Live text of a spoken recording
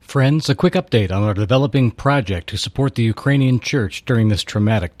Friends, a quick update on our developing project to support the Ukrainian church during this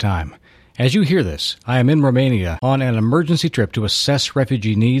traumatic time. As you hear this, I am in Romania on an emergency trip to assess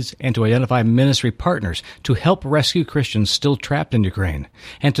refugee needs and to identify ministry partners to help rescue Christians still trapped in Ukraine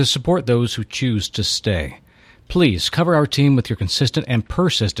and to support those who choose to stay. Please cover our team with your consistent and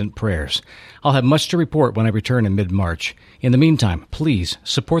persistent prayers. I'll have much to report when I return in mid-March. In the meantime, please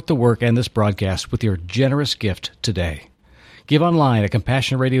support the work and this broadcast with your generous gift today. Give online at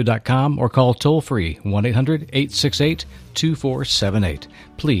CompassionRadio.com or call toll-free 1-800-868-2478.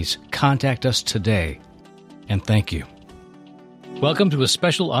 Please contact us today, and thank you. Welcome to a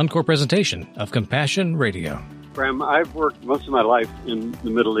special encore presentation of Compassion Radio. Bram, I've worked most of my life in the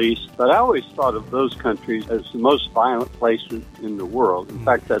Middle East, but I always thought of those countries as the most violent places in the world. In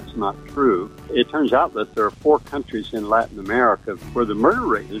fact, that's not true. It turns out that there are 4 countries in Latin America where the murder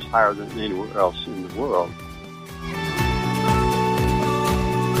rate is higher than anywhere else in the world.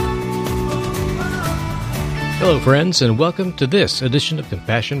 Hello, friends, and welcome to this edition of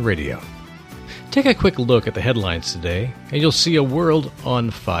Compassion Radio. Take a quick look at the headlines today, and you'll see a world on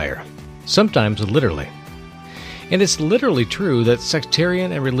fire, sometimes literally. And it's literally true that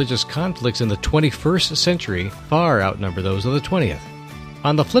sectarian and religious conflicts in the 21st century far outnumber those of the 20th.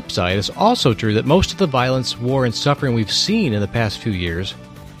 On the flip side, it's also true that most of the violence, war, and suffering we've seen in the past few years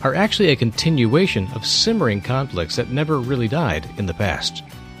are actually a continuation of simmering conflicts that never really died in the past.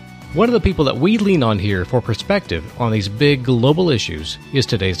 One of the people that we lean on here for perspective on these big global issues is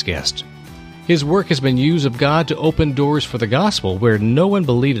today's guest. His work has been used of God to open doors for the gospel where no one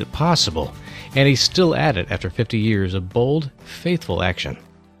believed it possible, and he's still at it after 50 years of bold, faithful action.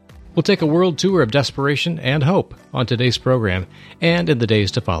 We'll take a world tour of desperation and hope on today's program and in the days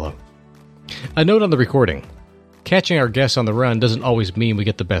to follow. A note on the recording. Catching our guests on the run doesn't always mean we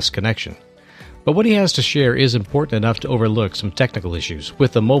get the best connection. But what he has to share is important enough to overlook some technical issues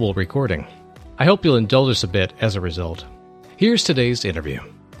with the mobile recording. I hope you'll indulge us a bit as a result. Here's today's interview.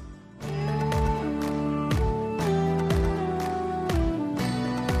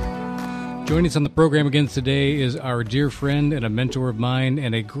 Joining us on the program again today is our dear friend and a mentor of mine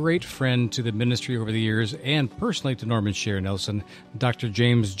and a great friend to the ministry over the years and personally to Norman Scher Nelson, Dr.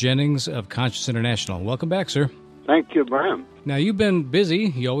 James Jennings of Conscience International. Welcome back, sir. Thank you, Bram. Now, you've been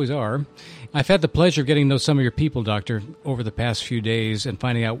busy. You always are. I've had the pleasure of getting to know some of your people, Doctor, over the past few days and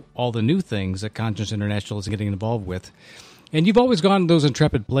finding out all the new things that Conscience International is getting involved with. And you've always gone to those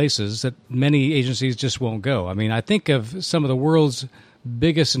intrepid places that many agencies just won't go. I mean, I think of some of the world's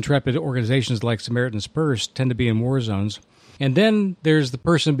biggest intrepid organizations like Samaritan's Purse tend to be in war zones. And then there's the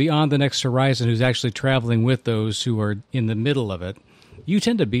person beyond the next horizon who's actually traveling with those who are in the middle of it. You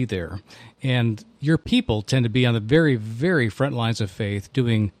tend to be there, and your people tend to be on the very, very front lines of faith,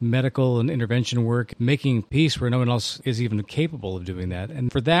 doing medical and intervention work, making peace where no one else is even capable of doing that.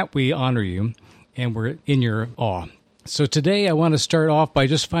 And for that, we honor you, and we're in your awe. So today, I want to start off by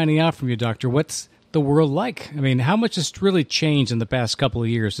just finding out from you, Doctor, what's the world like? I mean, how much has really changed in the past couple of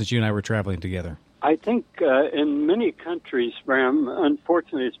years since you and I were traveling together? I think in many countries, Bram,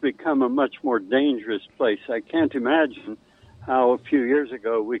 unfortunately, it's become a much more dangerous place. I can't imagine how a few years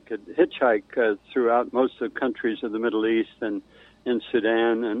ago we could hitchhike throughout most of the countries of the Middle East and in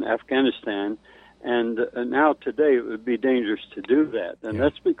Sudan and Afghanistan. And now today it would be dangerous to do that. And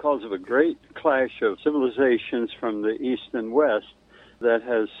that's because of a great clash of civilizations from the East and West that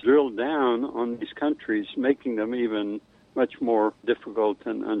has drilled down on these countries, making them even much more difficult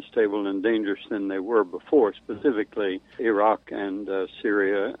and unstable and dangerous than they were before, specifically Iraq and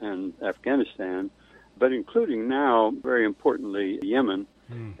Syria and Afghanistan, but including now, very importantly, Yemen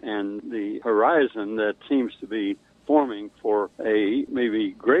and the horizon that seems to be forming for a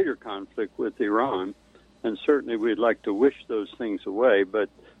maybe greater conflict with Iran. And certainly we'd like to wish those things away, but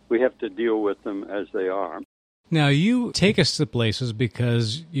we have to deal with them as they are. Now, you take us to places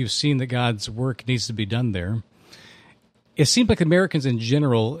because you've seen that God's work needs to be done there. It seems like Americans in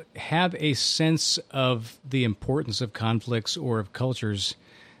general have a sense of the importance of conflicts or of cultures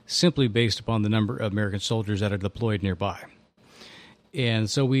simply based upon the number of American soldiers that are deployed nearby. And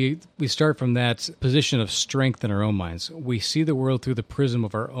so we start from that position of strength in our own minds. We see the world through the prism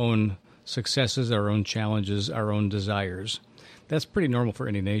of our own successes, our own challenges, our own desires. That's pretty normal for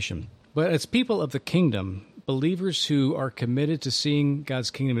any nation. But as people of the kingdom, believers who are committed to seeing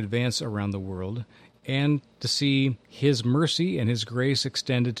God's kingdom advance around the world and to see His mercy and His grace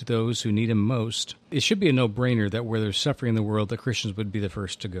extended to those who need Him most, it should be a no-brainer that where there's suffering in the world, the Christians would be the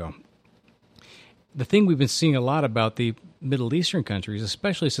first to go. The thing we've been seeing a lot about the Middle Eastern countries,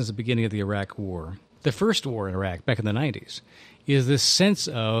 especially since the beginning of the Iraq War, the first war in Iraq back in the 90s, is this sense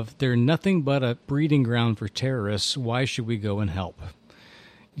of they're nothing but a breeding ground for terrorists. Why should we go and help?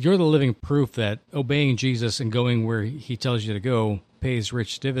 You're the living proof that obeying Jesus and going where he tells you to go pays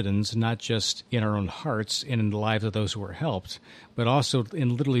rich dividends, not just in our own hearts and in the lives of those who are helped, but also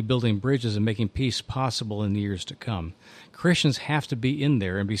in literally building bridges and making peace possible in the years to come. Christians have to be in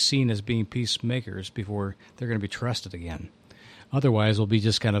there and be seen as being peacemakers before they're going to be trusted again. Otherwise, we'll be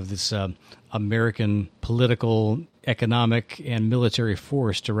just kind of this American political, economic, and military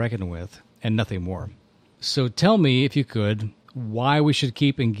force to reckon with, and nothing more. So tell me, if you could, why we should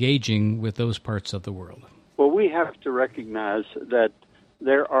keep engaging with those parts of the world. Well, we have to recognize that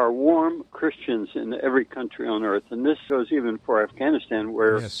there are warm Christians in every country on earth, and this goes even for Afghanistan,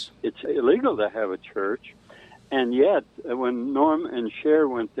 where it's illegal to have a church. And yet, when Norm and Cher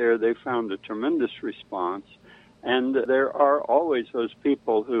went there, they found a tremendous response. And there are always those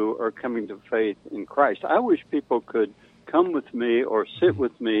people who are coming to faith in Christ. I wish people could come with me or sit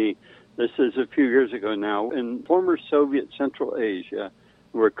with me. This is a few years ago now, in former Soviet Central Asia,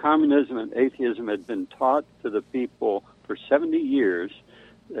 where communism and atheism had been taught to the people for 70 years,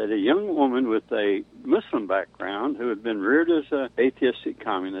 that a young woman with a Muslim background who had been reared as an atheistic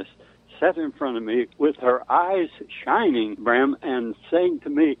communist sat in front of me with her eyes shining, Bram, and saying to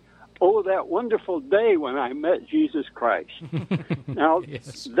me, "Oh, that wonderful day when I met Jesus Christ." Now,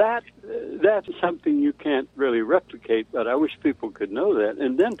 that's something you can't really replicate, but I wish people could know that.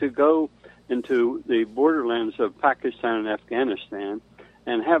 And then to go into the borderlands of Pakistan and Afghanistan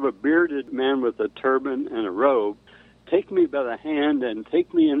and have a bearded man with a turban and a robe take me by the hand and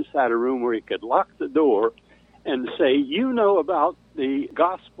take me inside a room where he could lock the door and say, "You know about the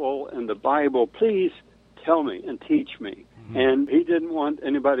gospel and the Bible, please tell me and teach me." And he didn't want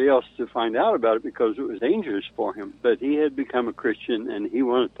anybody else to find out about it because it was dangerous for him. But he had become a Christian, and he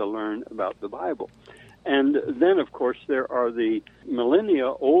wanted to learn about the Bible. And then, of course, there are the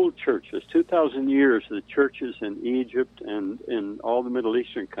millennia-old churches, 2,000 years, the churches in Egypt and in all the Middle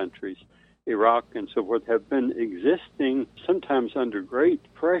Eastern countries, Iraq and so forth, have been existing sometimes under great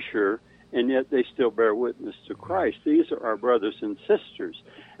pressure, and yet they still bear witness to Christ. These are our brothers and sisters.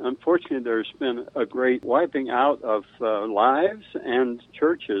 Unfortunately, there's been a great wiping out of lives and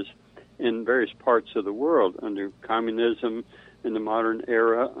churches in various parts of the world under communism in the modern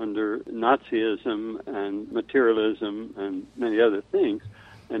era, under Nazism and materialism and many other things,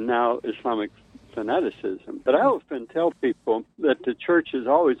 and now Islamic fanaticism. But I often tell people that the church has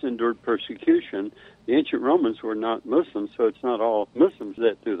always endured persecution. The ancient Romans were not Muslims, so it's not all Muslims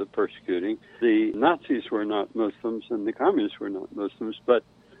that do the persecuting. The Nazis were not Muslims, and the communists were not Muslims, but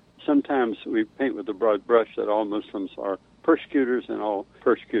sometimes we paint with a broad brush that all Muslims are persecutors and all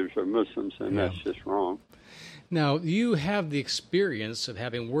persecutors are Muslims, and that's just wrong. Now, you have the experience of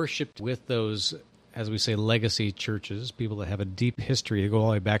having worshipped with those, as we say, legacy churches, people that have a deep history to go all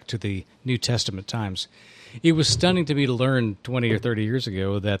the way back to the New Testament times. It was stunning to me to learn 20 or 30 years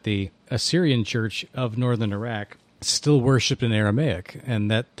ago that the Assyrian church of northern Iraq still worshipped in Aramaic,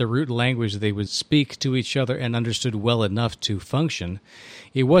 and that the root language they would speak to each other and understood well enough to function.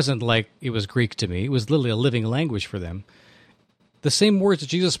 It wasn't like it was Greek to me. It was literally a living language for them. The same words that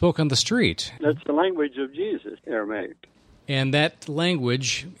Jesus spoke on the street. That's the language of Jesus, Aramaic. And that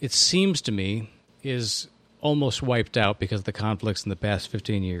language, it seems to me, is almost wiped out because of the conflicts in the past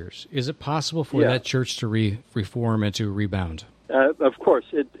 15 years. Is it possible for that church to reform and to rebound? Of course,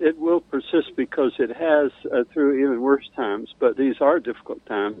 it will persist because it has through even worse times, but these are difficult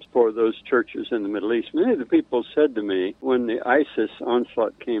times for those churches in the Middle East. Many of the people said to me when the ISIS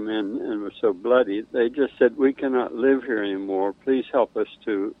onslaught came in and was so bloody, they just said, "We cannot live here anymore. Please help us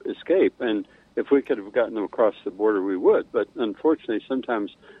to escape." And if we could have gotten them across the border, we would. But unfortunately,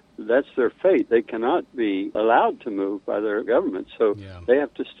 sometimes that's their fate. They cannot be allowed to move by their government, so they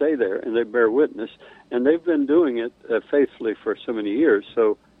have to stay there, and they bear witness. And they've been doing it faithfully for so many years,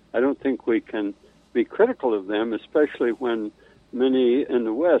 so I don't think we can be critical of them, especially when many in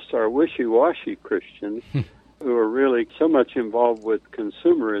the West are wishy-washy Christians who are really so much involved with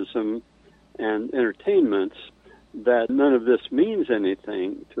consumerism and entertainments that none of this means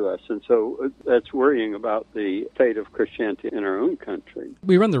anything to us. And so that's worrying about the fate of Christianity in our own country.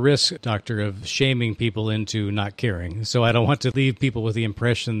 We run the risk, Doctor, of shaming people into not caring. So I don't want to leave people with the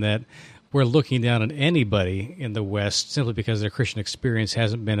impression that we're looking down on anybody in the West simply because their Christian experience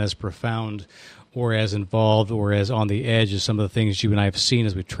hasn't been as profound or as involved or as on the edge as some of the things you and I have seen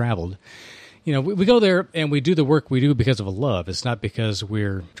as we've traveled. You know, we go there and we do the work we do because of a love. It's not because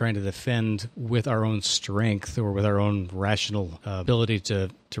we're trying to defend with our own strength or with our own rational ability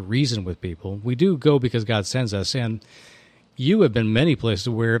to reason with people. We do go because God sends us. And you have been many places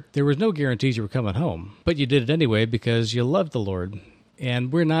where there was no guarantees you were coming home, but you did it anyway because you loved the Lord.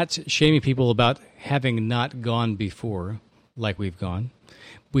 And we're not shaming people about having not gone before like we've gone.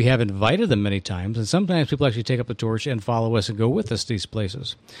 We have invited them many times, and sometimes people actually take up the torch and follow us and go with us to these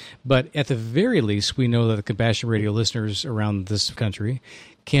places. But at the very least, we know that the Compassion Radio listeners around this country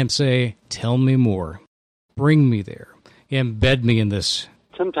can say, tell me more, bring me there, embed me in this.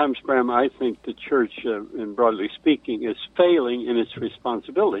 Sometimes, Bram, I think the church, and broadly speaking, is failing in its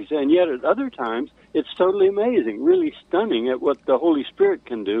responsibilities. And yet at other times, it's totally amazing, really stunning at what the Holy Spirit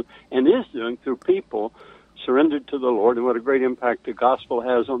can do and is doing through people surrendered to the Lord, and what a great impact the gospel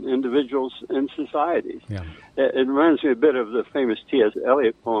has on individuals and societies. Yeah. It reminds me a bit of the famous T.S.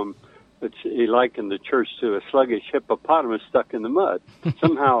 Eliot poem, which he likened the church to a sluggish hippopotamus stuck in the mud.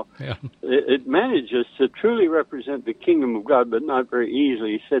 Somehow it manages to truly represent the kingdom of God, but not very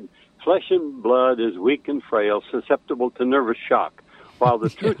easily. He said, flesh and blood is weak and frail, susceptible to nervous shock, while the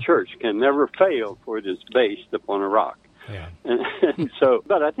true church can never fail, for it is based upon a rock. Yeah. And so,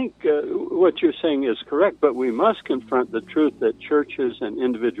 but I think what you're saying is correct, but we must confront the truth that churches and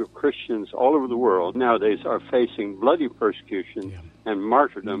individual Christians all over the world nowadays are facing bloody persecution and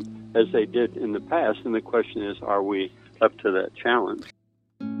martyrdom as they did in the past, and the question is, are we up to that challenge?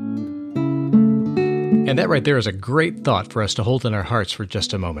 And that right there is a great thought for us to hold in our hearts for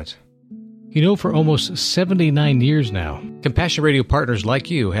just a moment. You know, for almost 79 years now, Compassion Radio partners like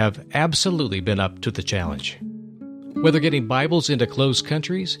you have absolutely been up to the challenge. Whether getting Bibles into closed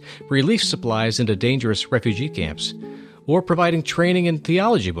countries, relief supplies into dangerous refugee camps, or providing training in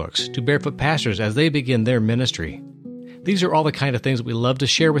theology books to barefoot pastors as they begin their ministry. These are all the kind of things that we love to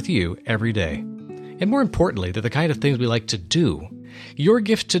share with you every day. And more importantly, they're the kind of things we like to do. Your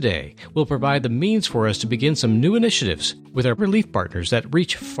gift today will provide the means for us to begin some new initiatives with our relief partners that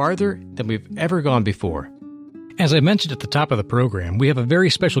reach farther than we've ever gone before. As I mentioned at the top of the program, we have a very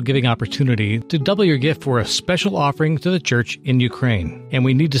special giving opportunity to double your gift for a special offering to the church in Ukraine, and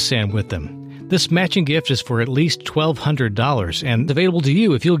we need to stand with them. This matching gift is for at least $1,200 and available to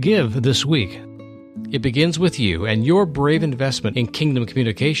you if you'll give this week. It begins with you and your brave investment in kingdom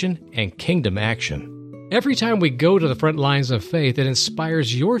communication and kingdom action. Every time we go to the front lines of faith, it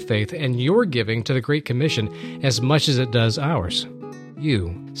inspires your faith and your giving to the Great Commission as much as it does ours.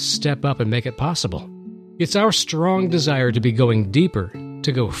 You step up and make it possible. It's our strong desire to be going deeper,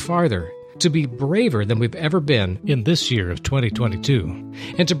 to go farther, to be braver than we've ever been in this year of 2022,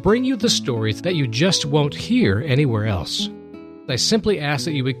 and to bring you the stories that you just won't hear anywhere else. I simply ask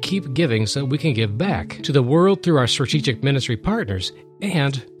that you would keep giving so we can give back to the world through our strategic ministry partners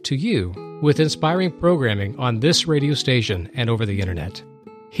and to you with inspiring programming on this radio station and over the internet.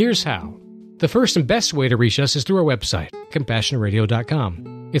 Here's how. The first and best way to reach us is through our website,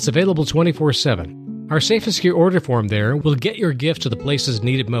 CompassionRadio.com. It's available 24/7. Our safe and secure order form there will get your gift to the places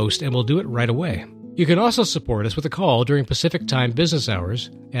needed most, and we'll do it right away. You can also support us with a call during Pacific Time business hours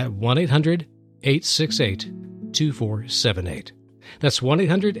at 1-800-868-2478. That's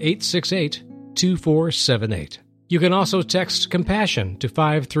 1-800-868-2478. You can also text Compassion to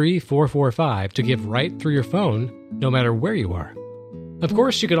 53445 to give right through your phone, no matter where you are. Of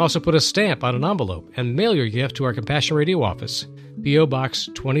course, you can also put a stamp on an envelope and mail your gift to our Compassion Radio office, P.O. Box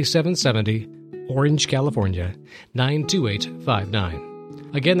 2770, Orange, California,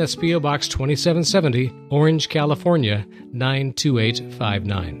 92859. Again, that's P.O. Box 2770, Orange, California,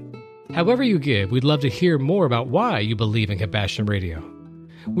 92859. However you give, we'd love to hear more about why you believe in Compassion Radio.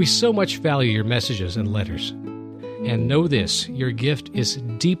 We so much value your messages and letters. And know this, your gift is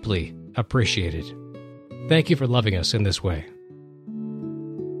deeply appreciated. Thank you for loving us in this way.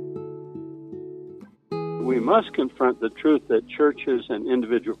 We must confront the truth that churches and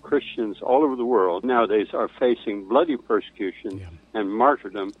individual Christians all over the world nowadays are facing bloody persecution and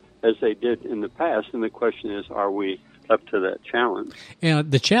martyrdom as they did in the past. And the question is, are we up to that challenge?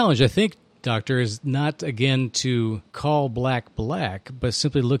 And the challenge, I think, Doctor, is not, again, to call black black, but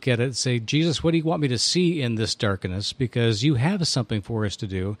simply look at it and say, Jesus, what do you want me to see in this darkness? Because you have something for us to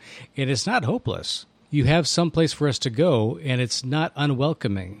do, and it's not hopeless. You have some place for us to go, and it's not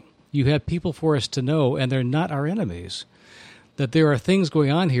unwelcoming. You have people for us to know, and they're not our enemies. That there are things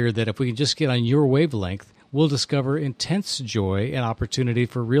going on here that if we can just get on your wavelength, we'll discover intense joy and opportunity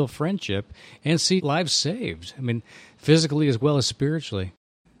for real friendship and see lives saved. I mean, physically as well as spiritually.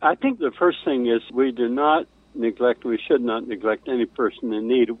 I think the first thing is we should not neglect any person in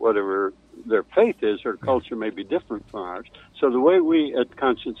need, whatever their faith is or culture may be different from ours. So the way we at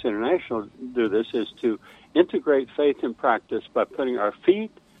Conscience International do this is to integrate faith and practice by putting our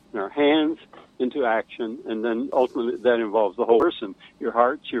feet and our hands into action, and then ultimately that involves the whole person, your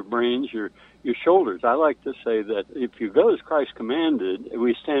hearts, your brains, your shoulders. I like to say that if you go as Christ commanded,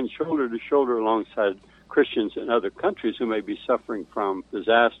 we stand shoulder to shoulder alongside Christians in other countries who may be suffering from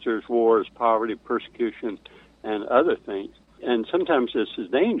disasters, wars, poverty, persecution, and other things. And sometimes this is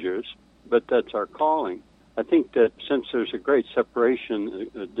dangerous, but that's our calling. I think that since there's a great separation,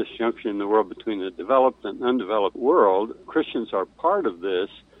 a disjunction in the world between the developed and undeveloped world, Christians are part of this,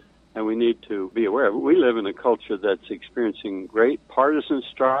 and we need to be aware of it. We live in a culture that's experiencing great partisan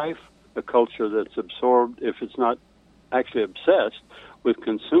strife, a culture that's absorbed, if it's not actually obsessed, with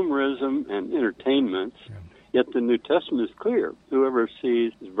consumerism and entertainments. Yeah. Yet the New Testament is clear. Whoever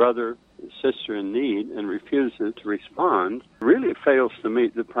sees his brother, his sister in need and refuses to respond really fails to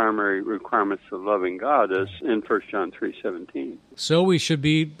meet the primary requirements of loving God, as in 1 John 3:17. So we should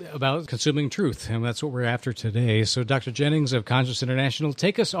be about consuming truth, and that's what we're after today. So Dr. Jennings of Conscience International,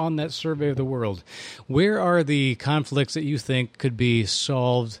 take us on that survey of the world. Where are the conflicts that you think could be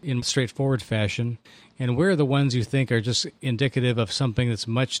solved in straightforward fashion? And where are the ones you think are just indicative of something that's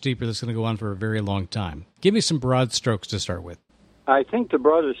much deeper that's going to go on for a very long time? Give me some broad strokes to start with. I think the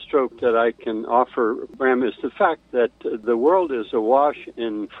broadest stroke that I can offer, Bram, is the fact that the world is awash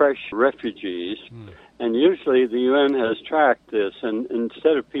in fresh refugees, and usually the UN has tracked this, and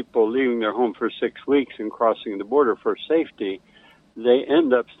instead of people leaving their home for 6 weeks and crossing the border for safety, they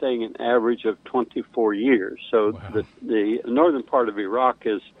end up staying an average of 24 years. So wow. the northern part of Iraq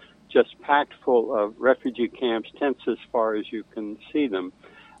is just packed full of refugee camps, tents as far as you can see them.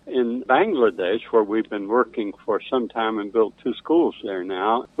 In Bangladesh, where we've been working for some time and built 2 schools there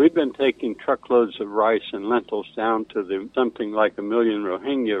now, we've been taking truckloads of rice and lentils down to something like 1 million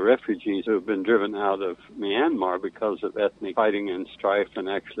Rohingya refugees who have been driven out of Myanmar because of ethnic fighting and strife and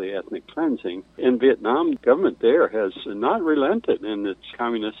actually ethnic cleansing. In Vietnam, the government there has not relented in its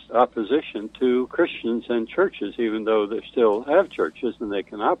communist opposition to Christians and churches, even though they still have churches and they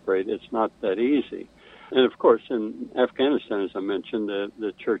can operate. It's not that easy. And, of course, in Afghanistan, as I mentioned,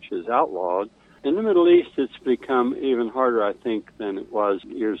 the church is outlawed. In the Middle East, it's become even harder, I think, than it was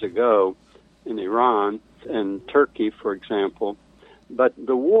years ago in Iran and Turkey, for example. But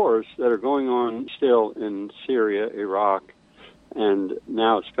the wars that are going on still in Syria, Iraq, and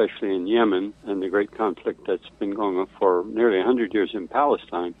now especially in Yemen, and the great conflict that's been going on for nearly 100 years in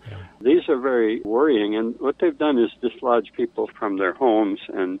Palestine, these are very worrying. And what they've done is dislodge people from their homes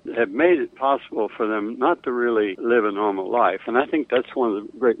and have made it possible for them not to really live a normal life. And I think that's one of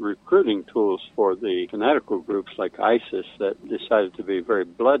the great recruiting tools for the fanatical groups like ISIS that decided to be very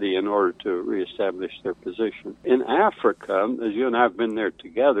bloody in order to reestablish their position. In Africa, as you and I have been there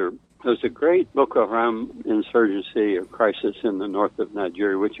together, there's a great Boko Haram insurgency or crisis in the north of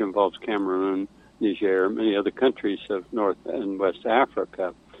Nigeria, which involves Cameroon, Niger, many other countries of North and West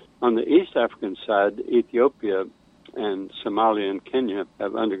Africa. On the East African side, Ethiopia and Somalia and Kenya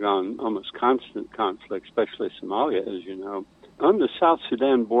have undergone almost constant conflict, especially Somalia, as you know. On the South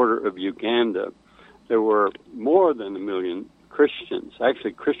Sudan border of Uganda, there were more than 1 million Christians,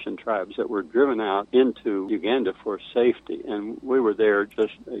 actually Christian tribes, that were driven out into Uganda for safety. And we were there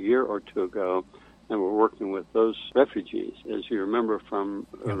just a year or 2 ago, and we're working with those refugees. As you remember from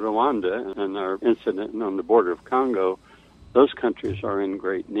Rwanda and our incident on the border of Congo, those countries are in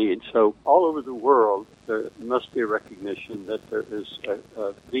great need. So all over the world, there must be a recognition that there is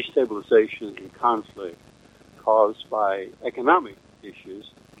a destabilization and conflict caused by economic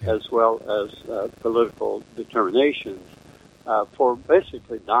issues as well as political determinations for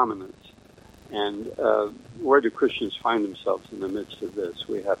basically dominance. And where do Christians find themselves in the midst of this,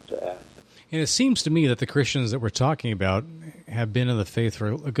 we have to ask. And it seems to me that the Christians that we're talking about have been in the faith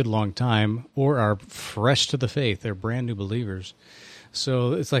for a good long time or are fresh to the faith. They're brand new believers.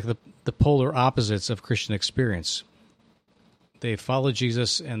 So it's like the polar opposites of Christian experience. They follow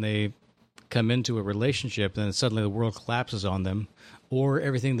Jesus and they come into a relationship, and then suddenly the world collapses on them, or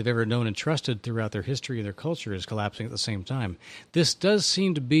everything they've ever known and trusted throughout their history and their culture is collapsing at the same time. This does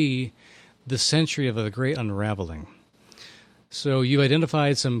seem to be the century of the great unraveling. So you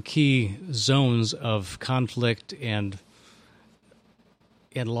identified some key zones of conflict and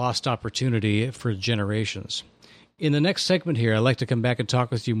lost opportunity for generations. In the next segment here, I'd like to come back and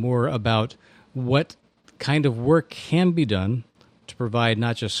talk with you more about what kind of work can be done to provide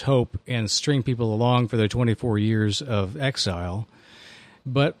not just hope and string people along for their 24 years of exile,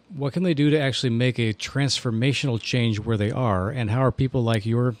 but what can they do to actually make a transformational change where they are, and how are people like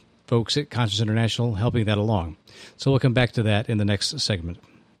your folks at Conscience International helping that along? So we'll come back to that in the next segment.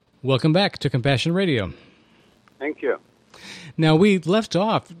 Welcome back to Compassion Radio. Thank you. Now, we left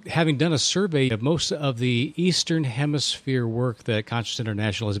off having done a survey of most of the Eastern Hemisphere work that Conscience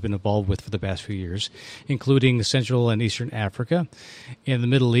International has been involved with for the past few years, including Central and Eastern Africa, and the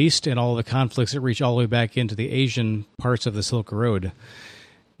Middle East, and all the conflicts that reach all the way back into the Asian parts of the Silk Road.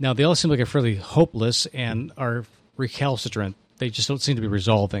 Now, they all seem like they're fairly hopeless and are recalcitrant. they just don't seem to be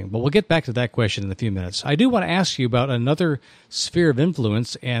resolving. But we'll get back to that question in a few minutes. I do want to ask you about another sphere of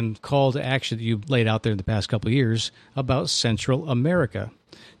influence and call to action that you laid out there in the past couple of years about Central America.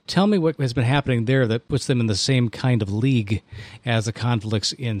 Tell me what has been happening there that puts them in the same kind of league as the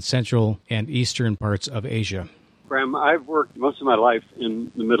conflicts in Central and Eastern parts of Asia. Bram, I've worked most of my life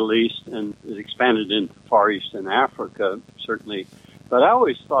in the Middle East and expanded into Far East and Africa, certainly. But I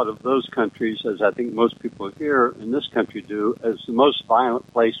always thought of those countries, as I think most people here in this country do, as the most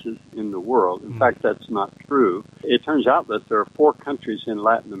violent places in the world. In fact, that's not true. It turns out that there are 4 countries in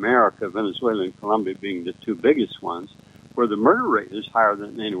Latin America, Venezuela and Colombia being the 2 biggest ones, where the murder rate is higher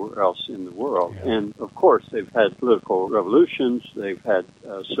than anywhere else in the world. Yeah. And, of course, they've had political revolutions. They've had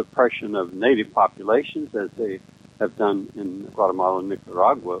suppression of native populations, as they have done in Guatemala and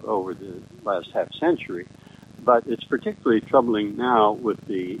Nicaragua over the last half century. But it's particularly troubling now with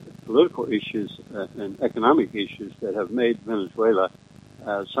the political issues and economic issues that have made Venezuela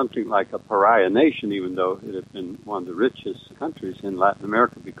something like a pariah nation, even though it had been one of the richest countries in Latin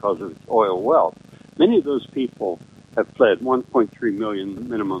America because of its oil wealth. Many of those people have fled. 1.3 million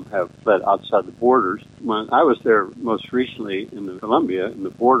minimum have fled outside the borders. When I was there most recently in Colombia, in the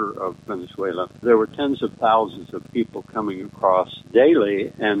border of Venezuela, there were tens of thousands of people coming across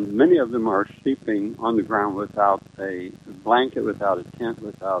daily, and many of them are sleeping on the ground without a blanket, without a tent,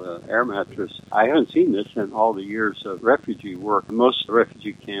 without an air mattress. I haven't seen this in all the years of refugee work. Most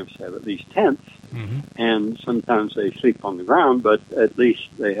refugee camps have at least tents, and sometimes they sleep on the ground, but at least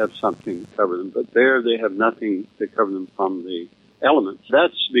they have something to cover them. But there they have nothing to cover them from the elements.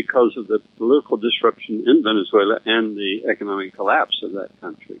 That's because of the political disruption in Venezuela and the economic collapse of that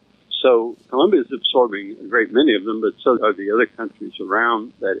country. So Colombia is absorbing a great many of them, but so are the other countries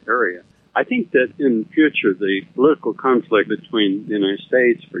around that area. I think that in the future, the political conflict between the United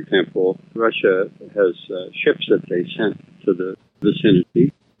States, for example, Russia has ships that they sent to the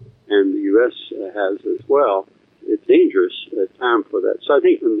vicinity, and the U.S. has as well. It's dangerous time for that. So I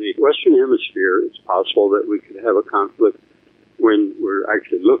think in the Western Hemisphere, it's possible that we could have a conflict when we're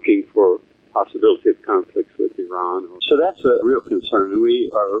actually looking for possibility of conflicts with Iran. So that's a real concern, and we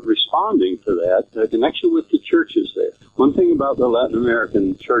are responding to that in connection with the churches there. One thing about the Latin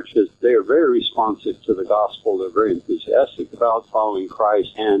American churches, they are very responsive to the gospel. They're very enthusiastic about following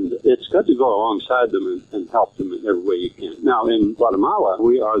Christ, and it's good to go alongside them and help them in every way you can. Now, in Guatemala,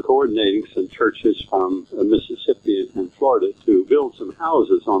 we are coordinating some churches from Mississippi and Florida to build some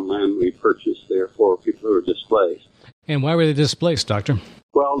houses on land we purchased there for people who are displaced. And why were they displaced, Doctor?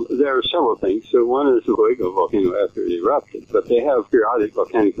 Well, there are several things. So one is the Fuego volcano after it erupted, but they have periodic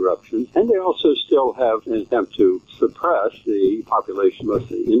volcanic eruptions, and they also still have an attempt to suppress the population,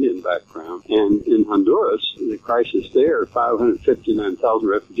 mostly Indian background. And in Honduras, the crisis there, 559,000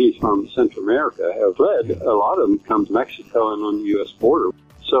 refugees from Central America have fled. A lot of them come to Mexico and on the U.S. border.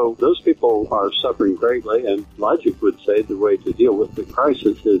 So those people are suffering greatly, and logic would say the way to deal with the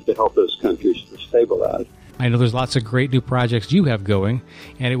crisis is to help those countries to stabilize. I know there's lots of great new projects you have going,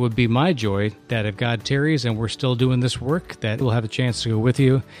 and it would be my joy that if God tarries and we're still doing this work, that we'll have a chance to go with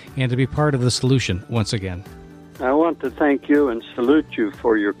you and to be part of the solution once again. I want to thank you and salute you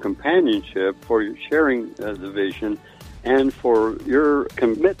for your companionship, for your sharing the vision, and for your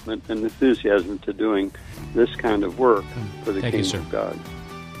commitment and enthusiasm to doing this kind of work for the kingdom of God.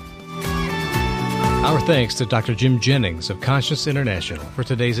 Our thanks to Dr. Jim Jennings of Conscience International for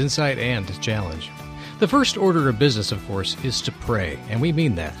today's insight and challenge. The first order of business, of course, is to pray, and we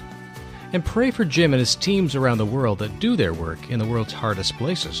mean that. And pray for Jim and his teams around the world that do their work in the world's hardest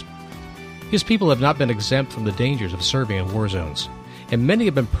places. His people have not been exempt from the dangers of serving in war zones, and many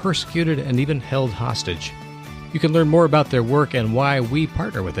have been persecuted and even held hostage. You can learn more about their work and why we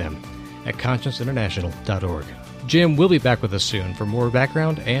partner with them at conscienceinternational.org. Jim will be back with us soon for more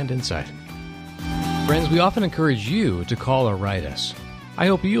background and insight. Friends, we often encourage you to call or write us. I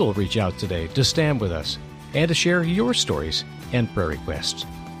hope you'll reach out today to stand with us and to share your stories and prayer requests.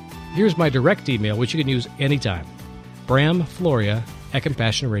 Here's my direct email, which you can use anytime,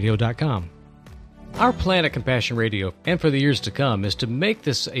 bramfloria@CompassionRadio.com. Our plan at Compassion Radio, and for the years to come, is to make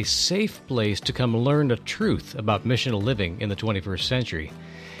this a safe place to come learn the truth about missional living in the 21st century,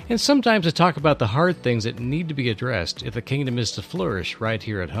 and sometimes to talk about the hard things that need to be addressed if the kingdom is to flourish right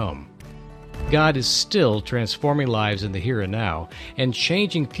here at home. God is still transforming lives in the here and now and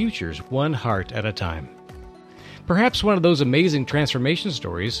changing futures one heart at a time. Perhaps one of those amazing transformation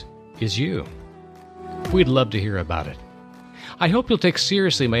stories is you. We'd love to hear about it. I hope you'll take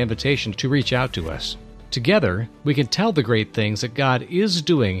seriously my invitation to reach out to us. Together, we can tell the great things that God is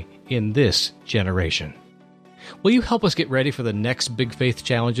doing in this generation. Will you help us get ready for the next big faith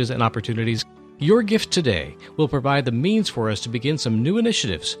challenges and opportunities? Your gift today will provide the means for us to begin some new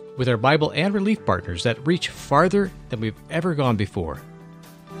initiatives with our Bible and relief partners that reach farther than we've ever gone before.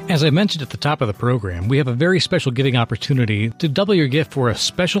 As I mentioned at the top of the program, we have a very special giving opportunity to double your gift for a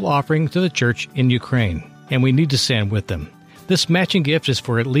special offering to the church in Ukraine, and we need to stand with them. This matching gift is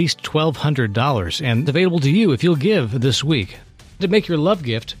for at least $1,200 and available to you if you'll give this week. To make your love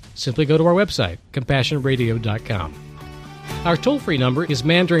gift, simply go to our website, CompassionRadio.com. Our toll-free number is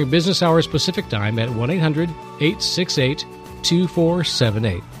manned during business hours Pacific Time at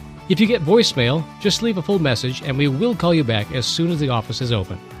 1-800-868-2478. If you get voicemail, just leave a full message and we will call you back as soon as the office is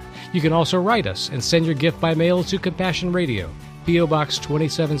open. You can also write us and send your gift by mail to Compassion Radio, P.O. Box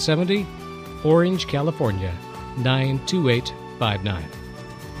 2770, Orange, California, 92859.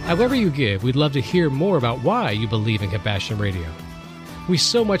 However you give, we'd love to hear more about why you believe in Compassion Radio. We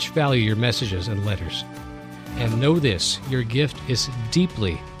so much value your messages and letters. And know this, your gift is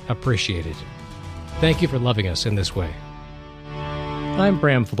deeply appreciated. Thank you for loving us in this way. I'm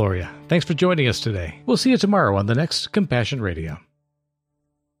Bram Floria. Thanks for joining us today. We'll see you tomorrow on the next Compassion Radio.